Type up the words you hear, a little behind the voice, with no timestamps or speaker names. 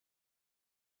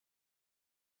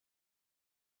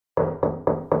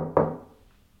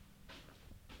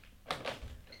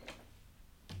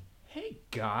Hey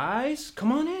guys,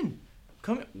 come on in.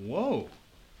 Come in. Whoa.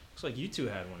 Looks like you two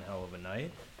had one hell of a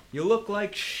night. You look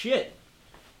like shit.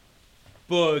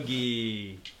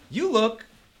 Boogie. You look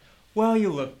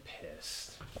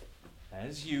pissed.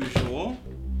 As usual.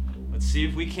 Let's see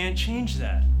if we can't change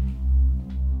that.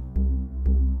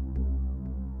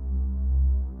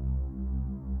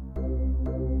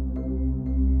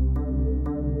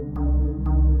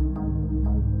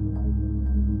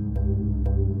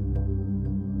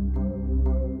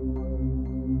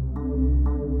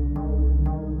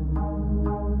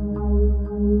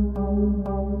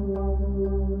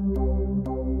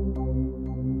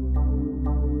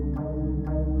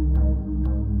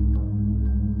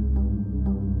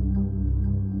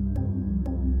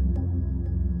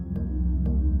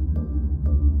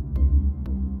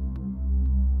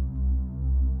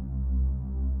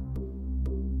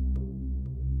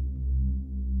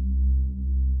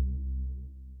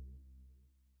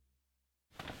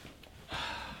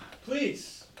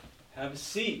 Please, have a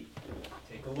seat.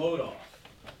 Take a load off.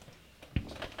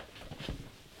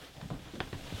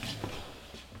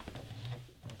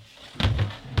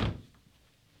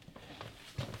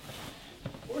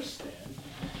 Or stand.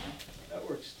 That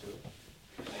works too.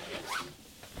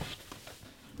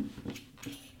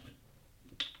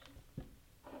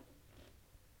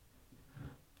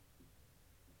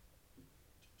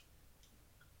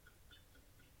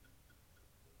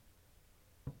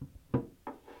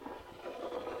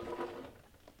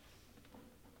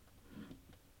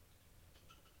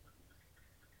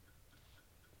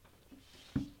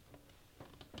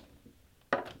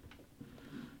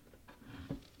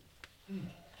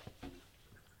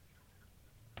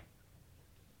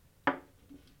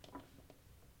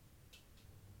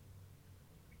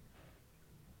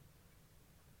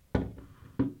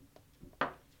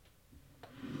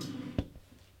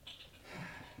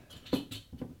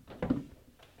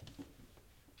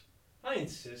 I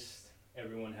insist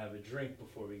everyone have a drink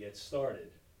before we get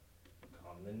started.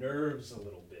 Calm the nerves a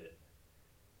little bit.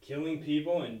 Killing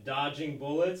people and dodging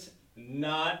bullets,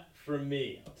 not for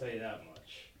me, I'll tell you that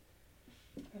much.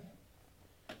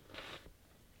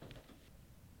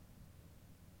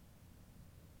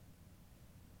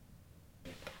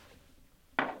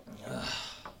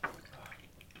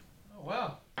 Oh,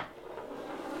 wow.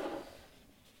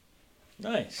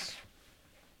 Nice.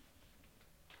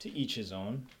 To each his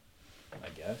own, I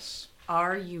guess.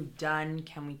 Are you done?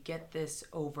 Can we get this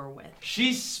over with?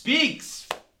 She speaks!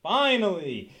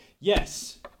 Finally!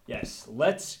 Yes,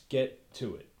 let's get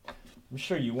to it. I'm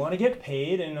sure you want to get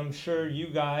paid, and I'm sure you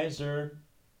guys are,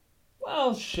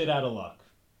 well, shit out of luck.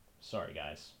 Sorry,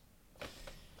 guys.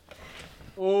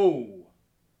 Oh,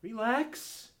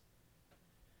 relax.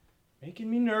 Making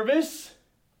me nervous.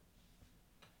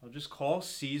 I'll just call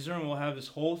Caesar and we'll have this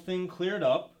whole thing cleared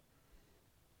up.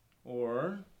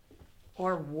 Or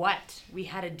what? We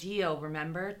had a deal,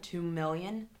 remember? $2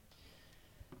 million?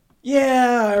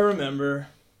 Yeah, I remember.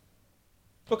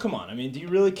 But come on, I mean, do you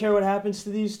really care what happens to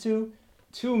these two?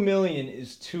 2 million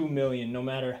is 2 million, no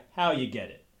matter how you get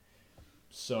it.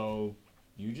 So,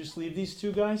 you just leave these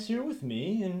two guys here with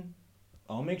me, and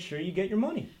I'll make sure you get your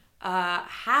money.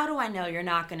 How do I know you're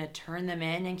not gonna turn them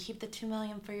in and keep the $2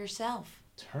 million for yourself?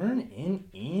 Turn in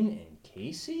Ian and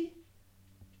Casey?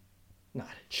 Not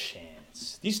a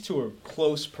chance. These two are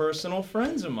close personal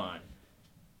friends of mine.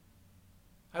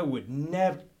 I would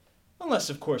never, unless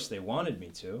of course they wanted me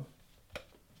to.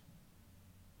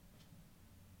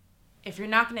 If you're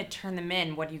not gonna turn them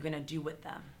in, what are you gonna do with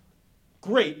them?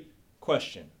 Great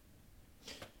question.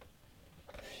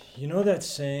 You know that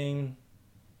saying,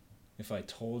 if I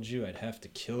told you I'd have to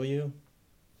kill you?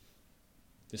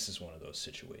 This is one of those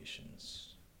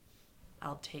situations.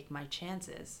 I'll take my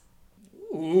chances.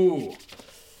 Ooh,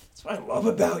 that's what I love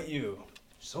about you. You're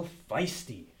so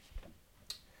feisty.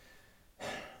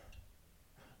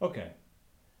 Okay,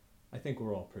 I think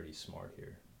we're all pretty smart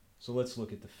here. So let's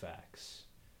look at the facts.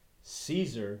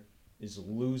 Caesar is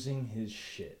losing his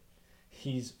shit.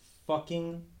 He's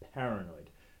fucking paranoid.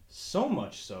 So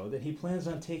much so that he plans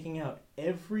on taking out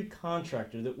every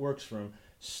contractor that works for him,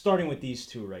 starting with these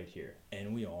two right here.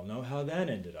 And we all know how that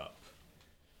ended up.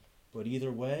 But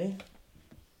either way,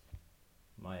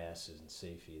 my ass isn't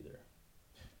safe either.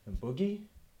 And Boogie,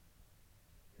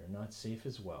 you're not safe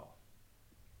as well.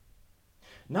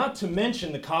 Not to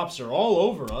mention the cops are all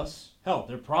over us. Hell,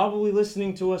 they're probably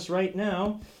listening to us right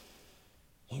now.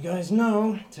 You guys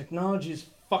know, technology is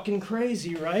fucking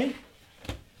crazy, right?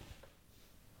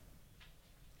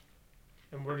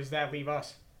 And where does that leave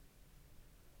us?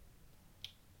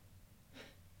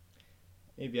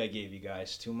 Maybe I gave you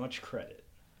guys too much credit.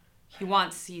 He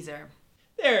wants Caesar.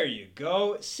 There you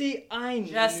go. See, I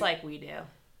knew... Just like we do.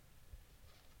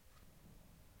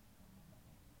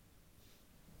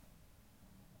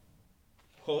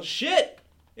 Well, shit!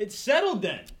 It's settled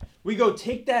then. We go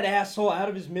take that asshole out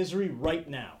of his misery right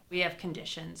now. We have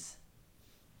conditions.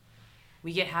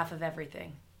 We get half of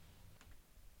everything.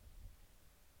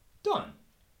 Done.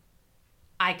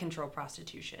 I control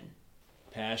prostitution.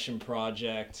 Passion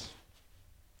project.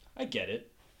 I get it.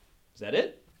 Is that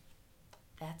it?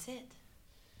 That's it.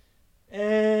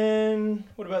 And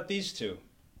what about these two?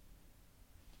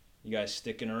 You guys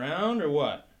sticking around or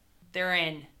what? They're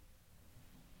in.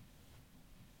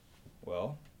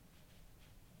 Well,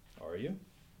 are you?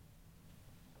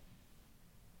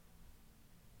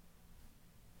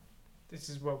 This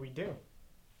is what we do.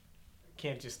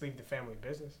 Can't just leave the family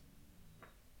business.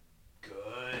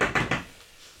 Good.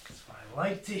 That's what I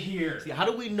like to hear. See, how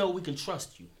do we know we can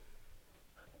trust you?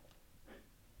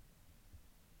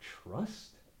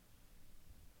 Trust?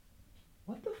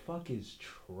 What the fuck is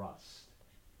trust?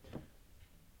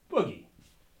 Boogie,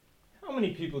 how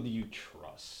many people do you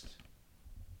trust?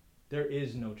 There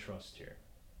is no trust here.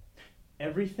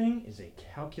 Everything is a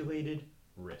calculated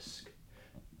risk.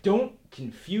 Don't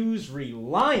confuse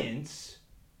reliance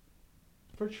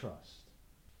for trust.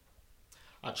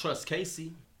 I trust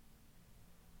Casey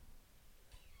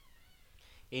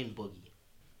and Boogie.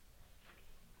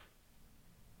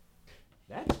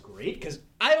 That's great, because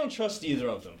I don't trust either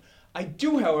of them. I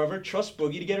do, however, trust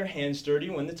Boogie to get her hands dirty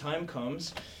when the time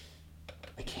comes.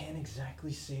 I can't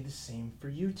exactly say the same for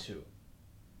you two.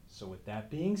 So with that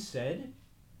being said,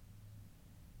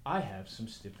 I have some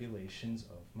stipulations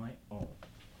of my own.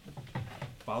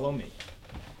 Follow me.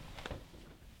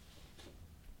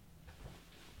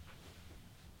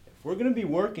 If we're going to be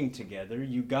working together,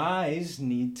 you guys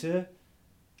need to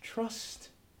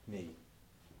trust me.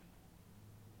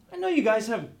 I know you guys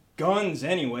have guns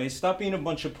anyway. Stop being a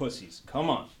bunch of pussies. Come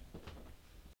on.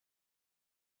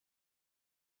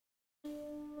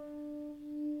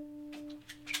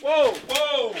 Whoa,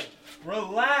 whoa!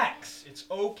 Relax. It's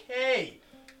okay.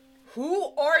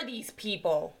 Who are these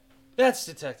people? That's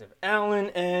Detective Allen,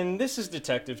 and this is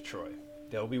Detective Troy.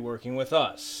 They'll be working with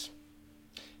us.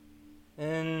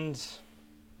 And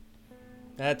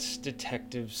that's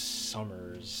Detective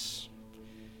Summers.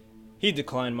 He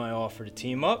declined my offer to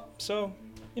team up, so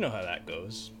you know how that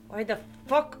goes. Why the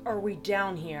fuck are we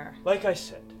down here? Like I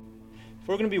said, if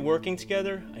we're gonna be working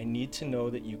together, I need to know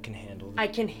that you can handle I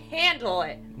can handle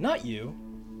it. Not you.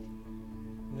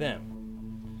 Them.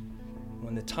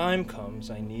 When the time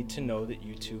comes, I need to know that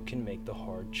you two can make the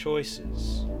hard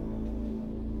choices.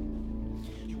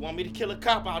 You want me to kill a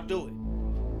cop, I'll do it.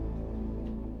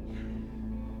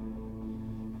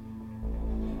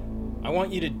 I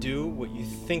want you to do what you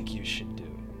think you should do.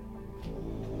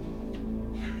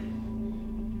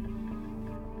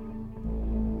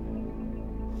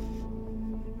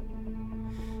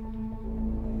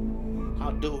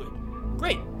 I'll do it.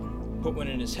 Great. Put one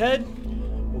in his head.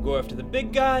 We'll go after the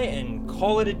big guy and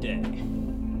call it a day.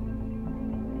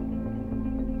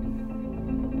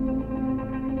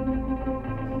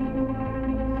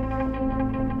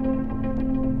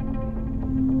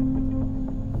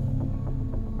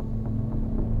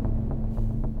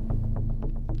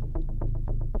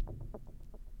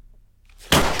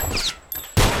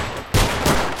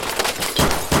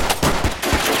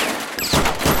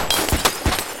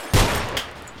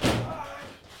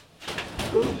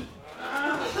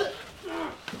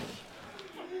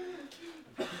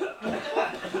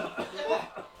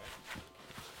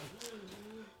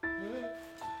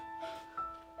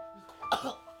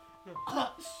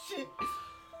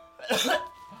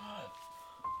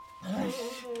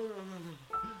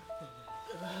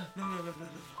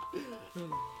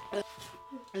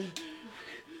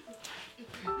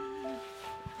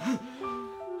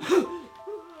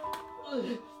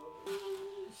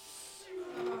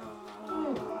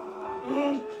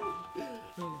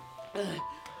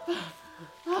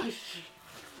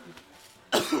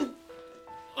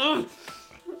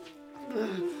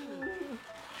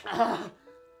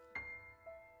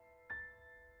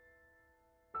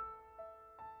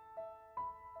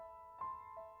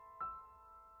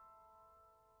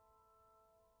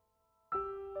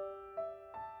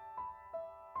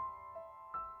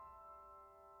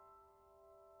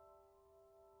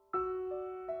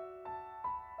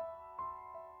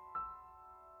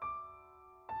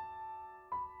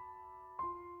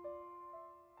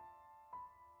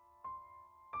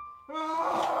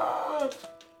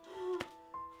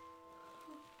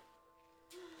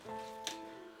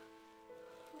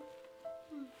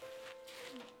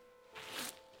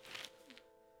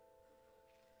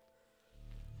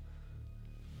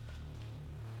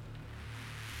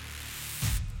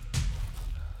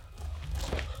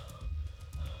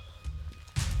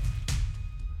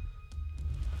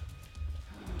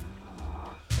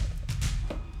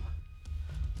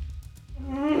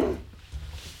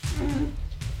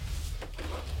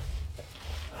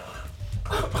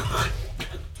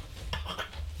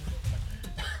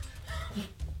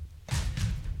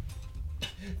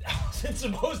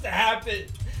 wasn't supposed to happen.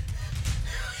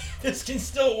 This can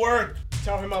still work.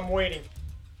 Tell him I'm waiting.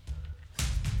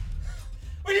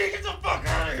 We need to get the fuck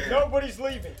out of here. Nobody's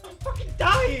leaving. I'm fucking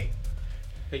dying.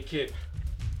 Hey, kid.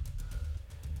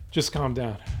 Just calm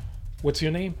down. What's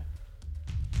your name?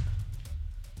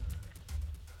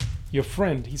 Your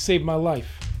friend. He saved my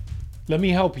life. Let me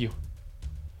help you.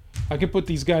 I can put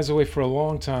these guys away for a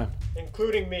long time.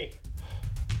 Including me.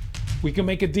 We can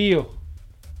make a deal.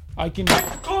 I can...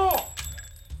 Call.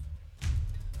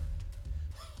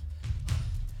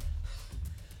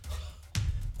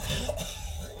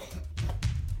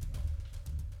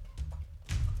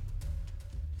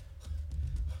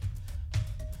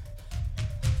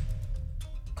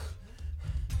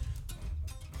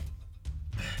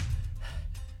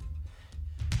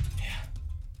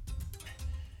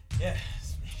 Yeah,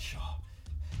 it's me, Shaw.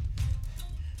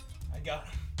 I got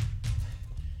him.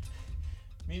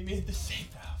 Meet me at the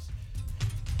safe house.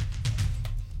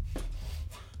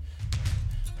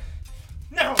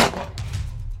 Now!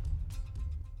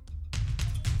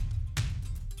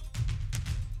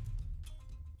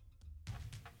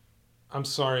 I'm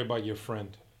sorry about your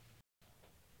friend.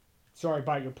 Sorry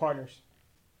about your partners.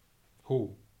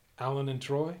 Who? Alan and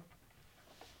Troy?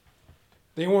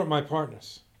 They weren't my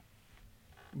partners.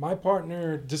 My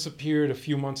partner disappeared a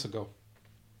few months ago.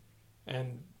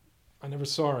 And I never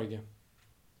saw her again.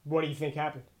 What do you think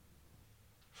happened?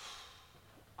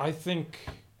 I think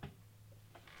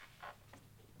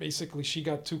basically she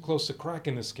got too close to crack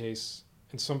in this case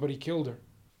and somebody killed her.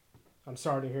 I'm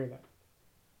sorry to hear that.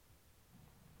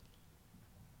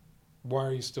 Why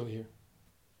are you still here?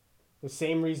 The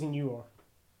same reason you are.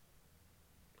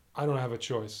 I don't have a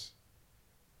choice.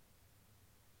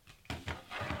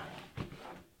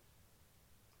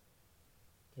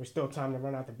 There's still time to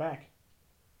run out the back.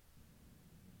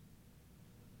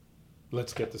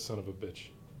 Let's get the son of a bitch.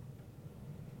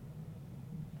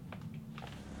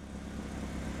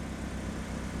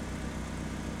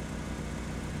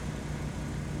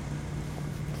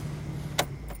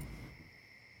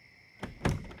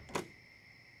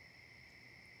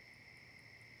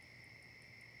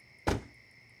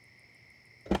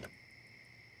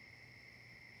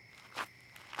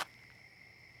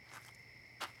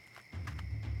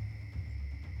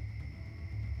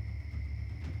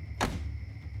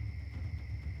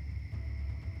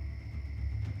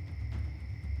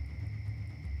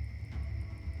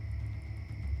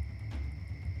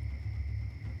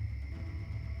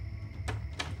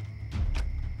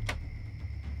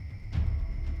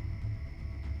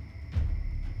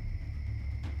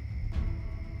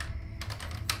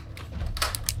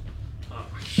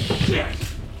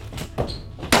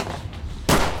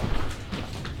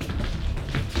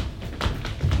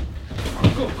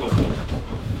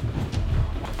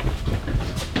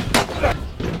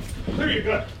 Clear your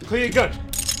gun. Clear your gun.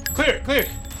 Clear it, clear it.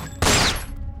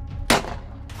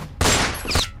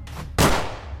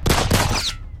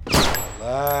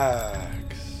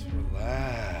 Relax,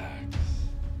 relax.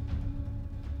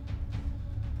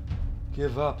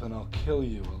 Give up and I'll kill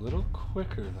you a little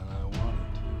quicker than I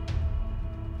wanted to.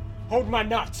 Hold my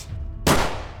nuts.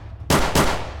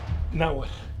 Now what?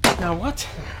 Now what?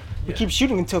 We keep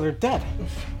shooting until they're dead.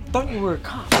 I thought you were a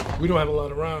cop. We don't have a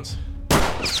lot of rounds.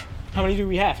 How many do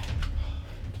we have?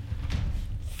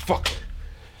 Fuck.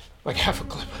 Like half a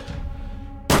clip.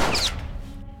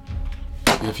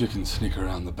 If you can sneak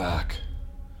around the back,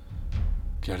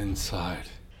 get inside.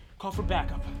 Call for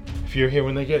backup. If you're here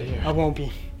when they get here. I won't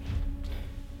be.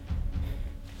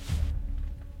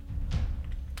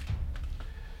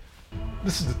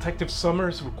 This is Detective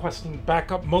Summers requesting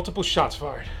backup, multiple shots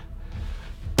fired.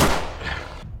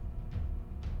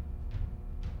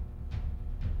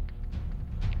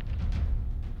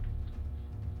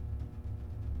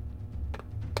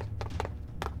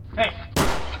 Hey!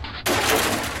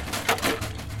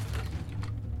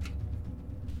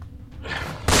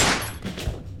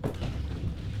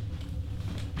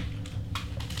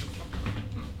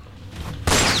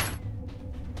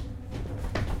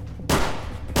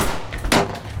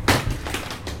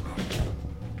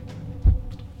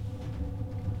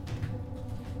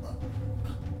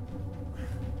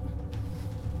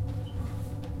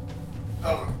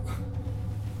 Oh.